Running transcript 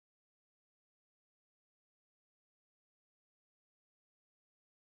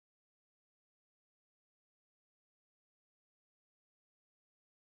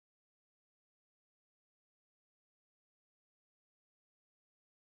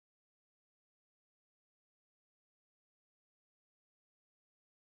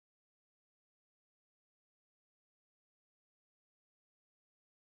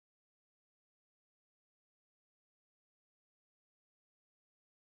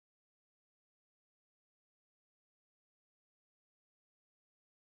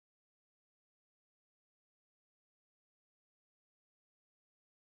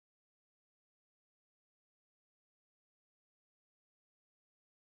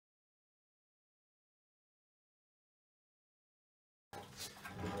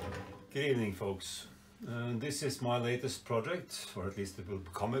Good evening, folks. This is my latest project, or at least it will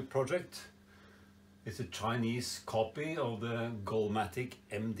become a project. It's a Chinese copy of the Golmatic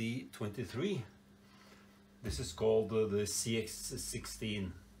MD23. This is called the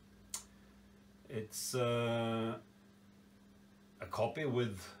CX-16. It's a copy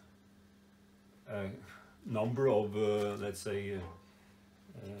with a number of, let's say,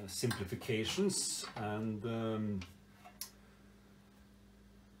 simplifications and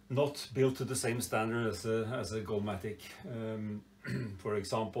not built to the same standard as a Golmatic. For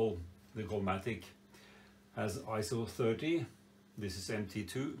example, the Golmatic has ISO 30. This is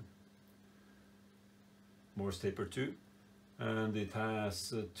MT2, Morse taper 2, and it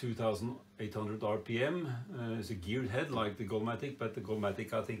has 2,800 RPM. It's a geared head like the Golmatic, but the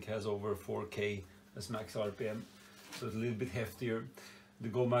Golmatic I think has over 4K as max RPM, so it's a little bit heftier. The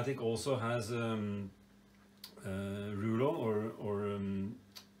Golmatic also has rulon or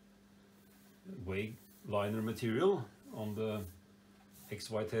weight liner material on the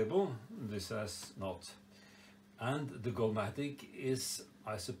XY table. This has not. And the Golmatic is,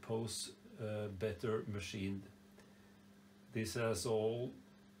 I suppose, better machined. This has all,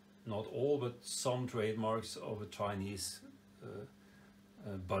 not all, but some trademarks of a Chinese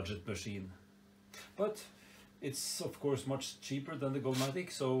budget machine. But it's of course much cheaper than the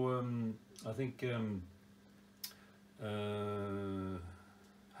Golmatic, so I think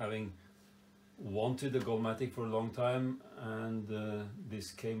having wanted a Golmatic for a long time and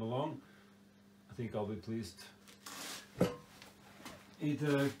this came along, I think I'll be pleased. It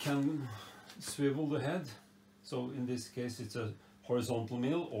can swivel the head, so in this case it's a horizontal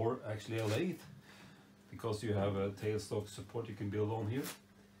mill, or actually a lathe, because you have a tailstock support you can build on here.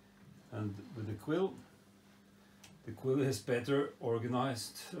 And with the quill is better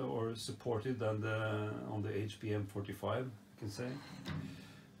organized or supported than on the HPM 45, you can say.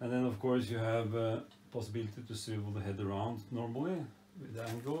 And then of course you have possibility to swivel the head around normally with the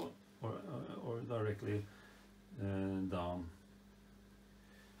angle, or directly down.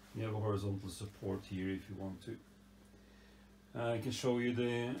 You have a horizontal support here if you want to. I can show you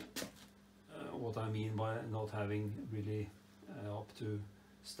the what I mean by not having really up to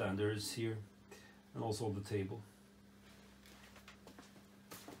standards here, and also the table.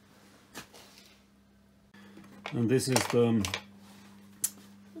 And this is the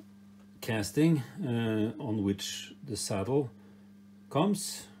casting on which the saddle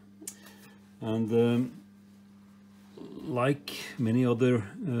comes, and like many other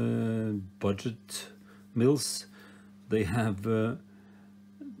budget mills, they have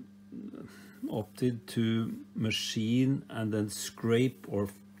opted to machine and then scrape or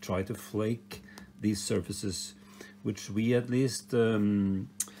try to flake these surfaces, which we at least in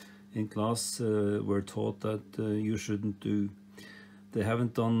class were taught that you shouldn't do. They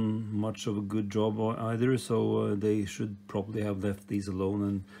haven't done much of a good job either, so they should probably have left these alone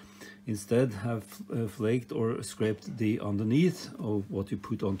and instead have flaked or scraped the underneath of what you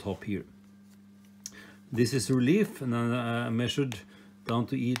put on top here. This is a relief, and I measured down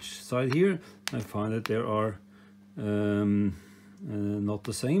to each side here. I find that there are not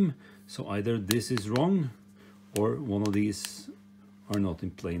the same, so either this is wrong or one of these are not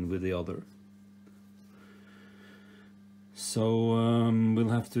in plane with the other. So we'll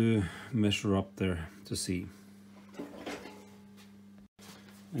have to measure up there to see.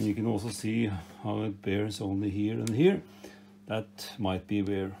 And you can also see how it bears only here and here. That might be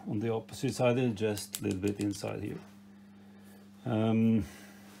where on the opposite side, and just a little bit inside here.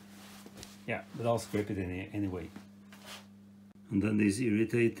 Yeah, but I'll scrape it anyway. And then these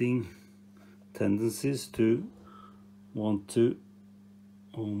irritating tendencies to want to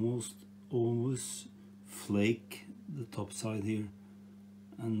almost always flake the top side here,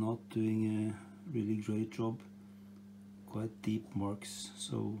 and not doing a really great job. Quite deep marks,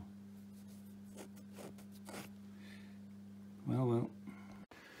 so well.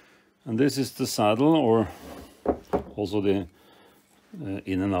 And this is the saddle, or also the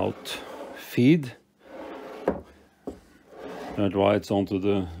in and out feed that rides onto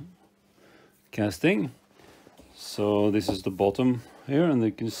the casting. So this is the bottom here, and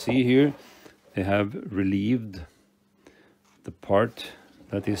you can see here they have relieved the part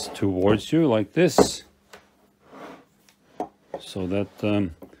that is towards you like this, so that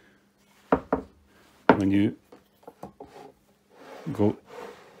when you go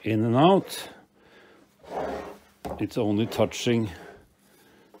in and out, it's only touching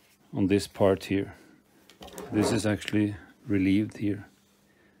on this part here. This is actually relieved here.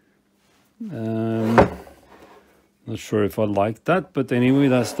 Not sure if I like that, but anyway,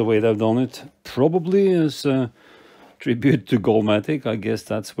 that's the way they've done it. Probably as tribute to Golmatic. I guess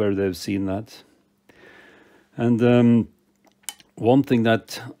that's where they've seen that. And one thing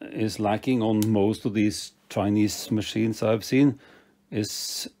that is lacking on most of these Chinese machines I've seen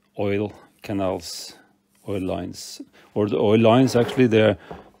is oil canals, oil lines, or the oil lines. Actually,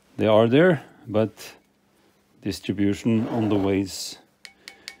 they are there, but distribution on the ways.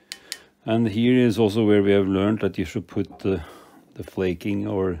 And here is also where we have learned that you should put the flaking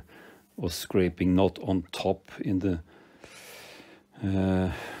or scraping not on top in the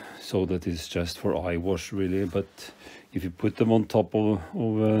so that it's just for eye wash really. But if you put them on top of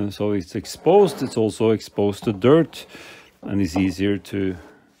so it's exposed, it's also exposed to dirt, and it's easier to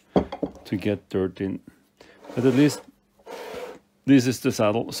get dirt in. But at least this is the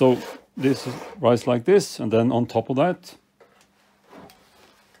saddle. So this rides like this, and then on top of that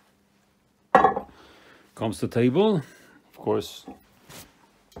comes the table, of course.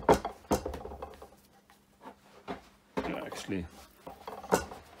 Actually,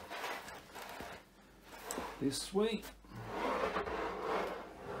 this way.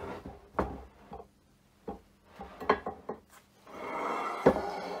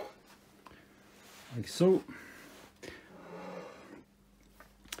 Like so.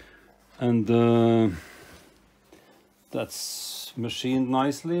 And that's machined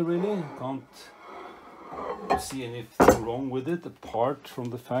nicely, really. Can't see anything wrong with it, apart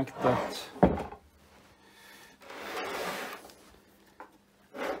from the fact that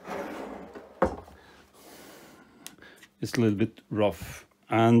it's a little bit rough,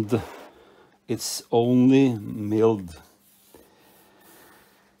 and it's only milled.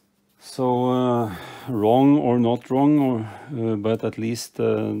 So wrong or not wrong, or but at least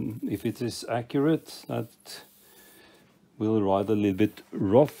if it is accurate, that will ride a little bit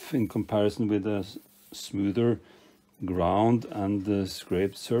rough in comparison with a smoother ground and the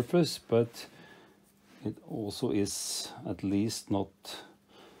scraped surface, but it also is at least not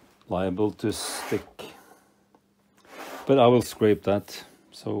liable to stick. But I will scrape that,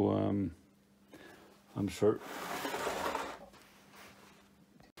 so I'm sure.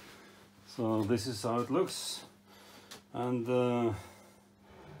 So this is how it looks, and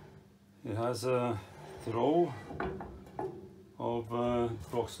it has a throw of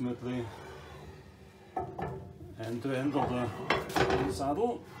approximately end to end of the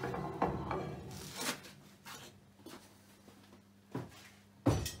saddle.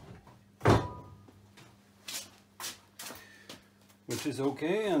 Which is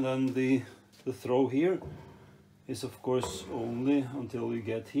okay, and then the throw here is of course only until you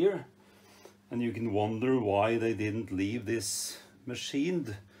get here. And you can wonder why they didn't leave this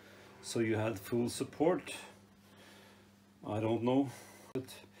machined so you had full support. I don't know, but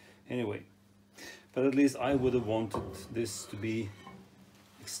anyway. But at least I would have wanted this to be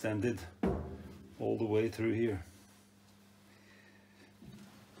extended all the way through here.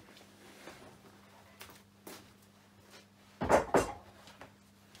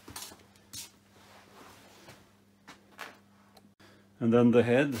 And then the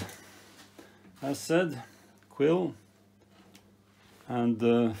head, as said, quill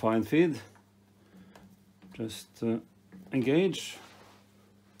and fine feed. Just engage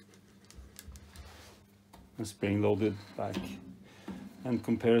and spring loaded back. In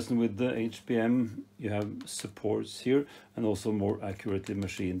comparison with the HPM, you have supports here and also more accurately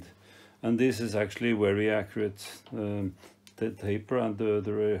machined. And this is actually very accurate, the taper, and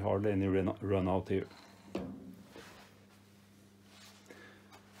there are hardly any run out here.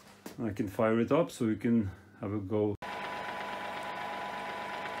 I can fire it up so you can have a go.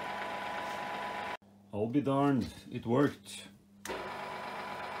 I'll be darned, it worked.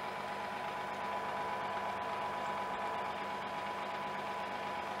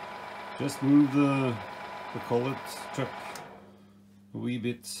 Just move the collet chuck a wee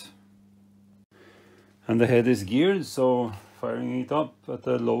bit. And the head is geared, so firing it up at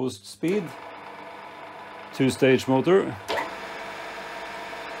the lowest speed. 2-stage motor.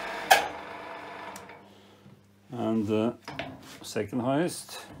 And second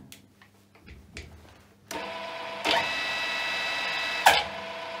highest.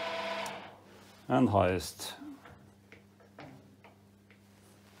 And highest.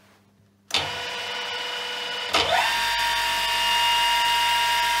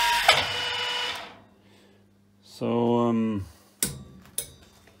 So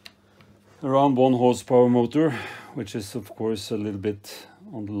around 1 horsepower motor, which is of course a little bit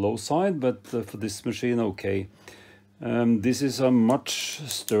on the low side, but for this machine, okay. This is a much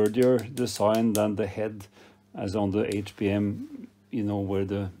sturdier design than the head as on the HPM, you know, where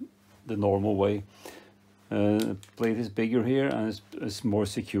the normal way. Plate is bigger here and it's more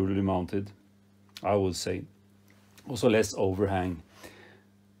securely mounted, I would say. also less overhang.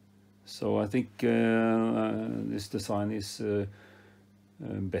 So I think this design is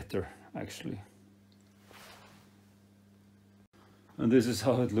better actually. And this is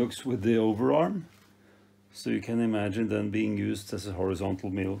how it looks with the overarm. So you can imagine then being used as a horizontal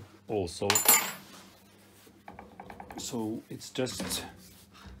mill also. So it's just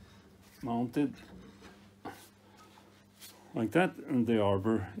mounted like that, and the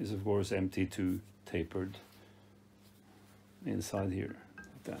arbor is of course empty to tapered inside here,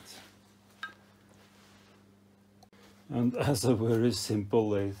 like that. And as a very simple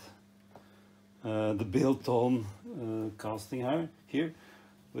lathe, the built-on casting here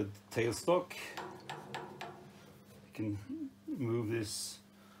with tailstock. You can move this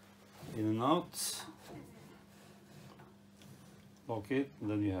in and out, lock it,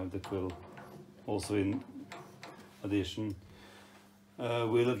 and then you have the quill also in addition.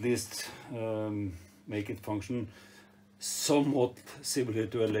 Will at least make it function somewhat similar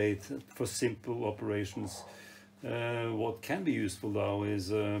to a lathe for simple operations. What can be useful now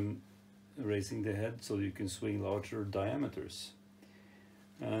is raising the head so you can swing larger diameters.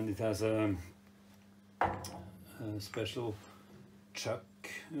 And it has a special chuck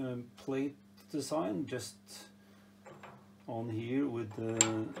plate design just on here with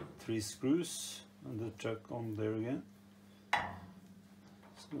 3 screws and the chuck on there again.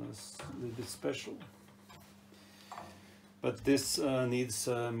 So that's a little bit special. But this needs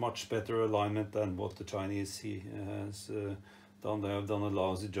much better alignment than what the Chinese has done. They have done a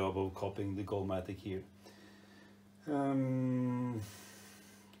lousy job of copying the Golmatic here.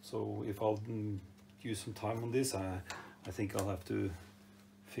 So if I'll use some time on this, I think I'll have to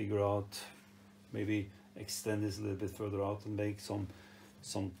figure out, maybe extend this a little bit further out and make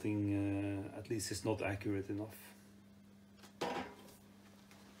something, at least it's not accurate enough.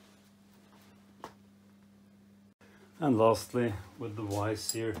 And lastly, with the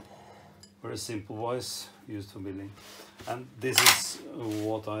vise here, very simple vise used for milling. And this is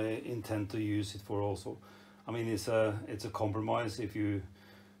what I intend to use it for also. I mean, it's a compromise if we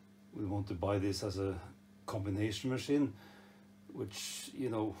want to buy this as a combination machine, which, you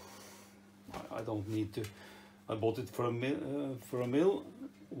know, I don't need to. I bought it for a mill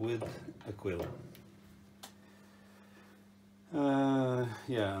with a quill.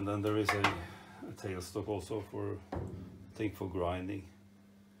 Yeah, and then there is a tailstock also for, I think, for grinding,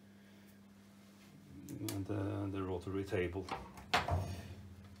 and the rotary table.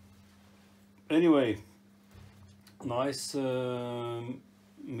 Anyway, nice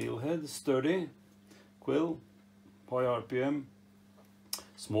mill head, sturdy, quill, high RPM,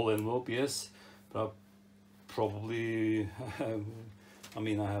 small envelope, yes, but I probably have, I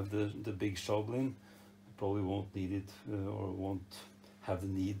mean, I have the big Schaublin. I probably won't need it or won't have the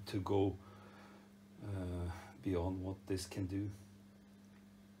need to go beyond what this can do.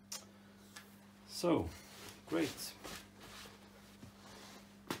 So, great.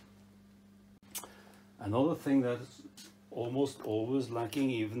 Another thing that's almost always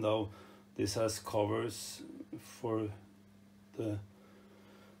lacking, even though this has covers for the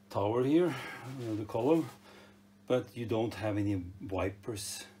tower here, the column, but you don't have any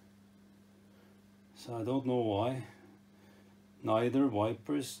wipers. So I don't know why. Neither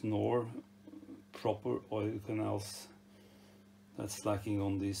wipers nor proper oil canals. That's lacking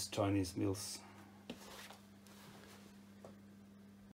on these Chinese mills.